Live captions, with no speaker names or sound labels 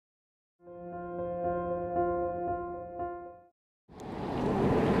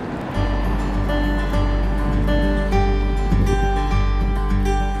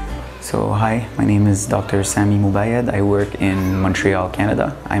Hi, my name is Dr. Sami Moubayed. I work in Montreal,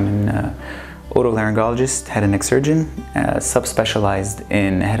 Canada. I'm an otolaryngologist, head and neck surgeon, subspecialized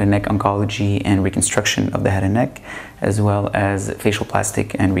in head and neck oncology and reconstruction of the head and neck, as well as facial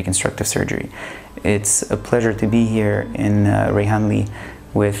plastic and reconstructive surgery. It's a pleasure to be here in Rayhanli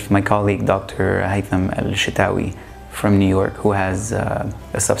with my colleague Dr. Haitham Shetawi from New York, who has a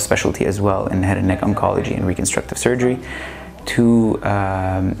subspecialty as well in head and neck oncology and reconstructive surgery, to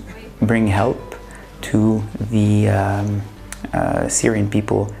bring help to the Syrian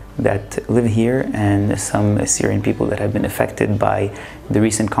people that live here and some Syrian people that have been affected by the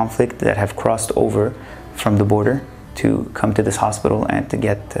recent conflict, that have crossed over from the border to come to this hospital and to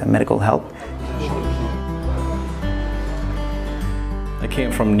get medical help. I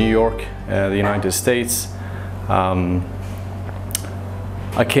came from New York, the United States. I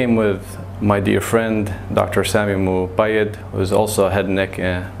came with my dear friend, Dr. Sami Moubayed, who is also a head and neck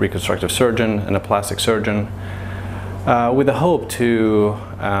reconstructive surgeon and a plastic surgeon, with the hope to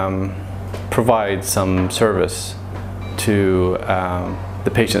provide some service to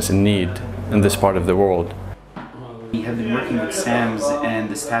the patients in need in this part of the world. We have been working with SAMS and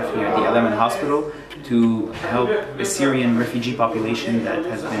the staff here at the Al-Aman Hospital to help a Syrian refugee population that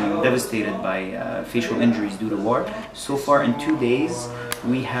has been devastated by facial injuries due to war. So far, in 2 days,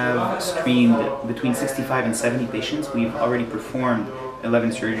 we have screened between 65 and 70 patients. We've already performed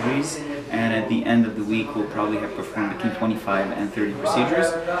 11 surgeries, and at the end of the week, we'll probably have performed between 25 and 30 procedures.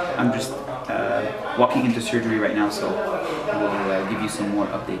 I'm just walking into surgery right now, so we'll give you some more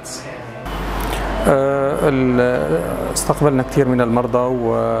updates. استقبلنا كثير من المرضى،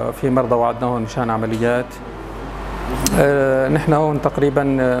 وفي مرضى وعدناهم مشان عمليات. نحن هون تقريبا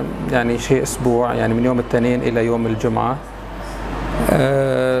يعني شيء اسبوع، يعني من يوم الاثنين الى يوم الجمعه.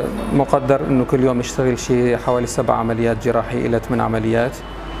 مقدر انه كل يوم نشتغل شيء حوالي 7 عمليات جراحيه الى 8 عمليات،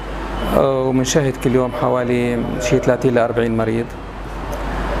 وبنشاهد كل يوم حوالي شيء 30 ل 40 مريض.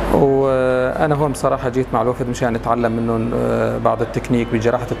 وأنا هون بصراحة جيت مع الوفد مشان أتعلم منهم بعض التكنيك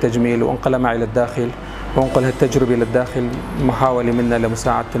بجراحة التجميل، وأنقلها معي للداخل، وأنقل هالتجربة للداخل، محاولة منا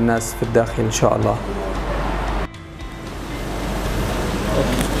لمساعدة الناس في الداخل إن شاء الله.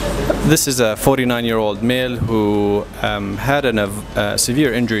 This is a 49-year-old male who had a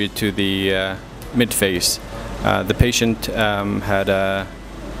severe injury to the mid-face. The patient had a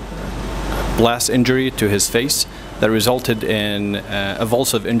blast injury to his face that resulted in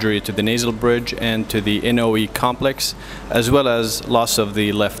avulsive injury to the nasal bridge and to the NOE complex, as well as loss of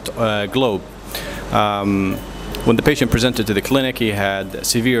the left globe. When the patient presented to the clinic, he had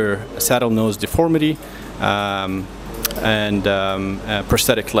severe saddle nose deformity and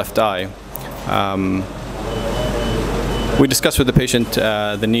prosthetic left eye. We discussed with the patient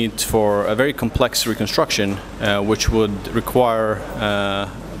the need for a very complex reconstruction, which would require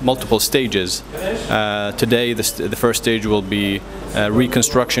multiple stages. Today, the first stage will be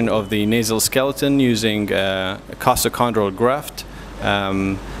reconstruction of the nasal skeleton using costochondral graft,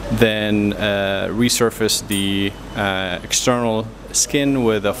 then resurface the external skin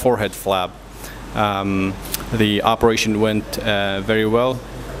with a forehead flap. The operation went very well,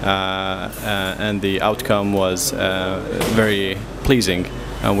 and the outcome was very pleasing.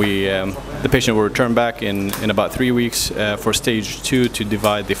 And the patient will return back in about 3 weeks for stage 2 to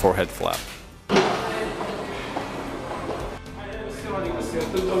divide the forehead flap.